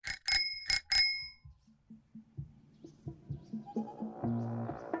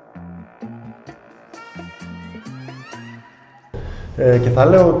Και θα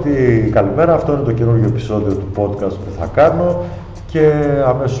λέω ότι καλημέρα, αυτό είναι το καινούργιο επεισόδιο του podcast που θα κάνω και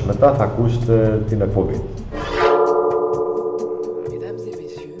αμέσως μετά θα ακούσετε την εκπομπή.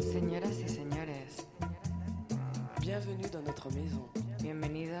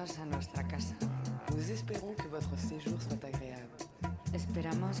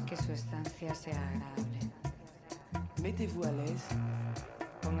 Esperamos que su estancia sea agradable. Mettez-vous à l'aise.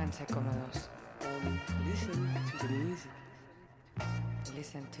 Pónganse cómodos. Listen to the music.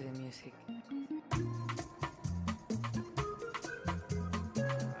 Listen to the music.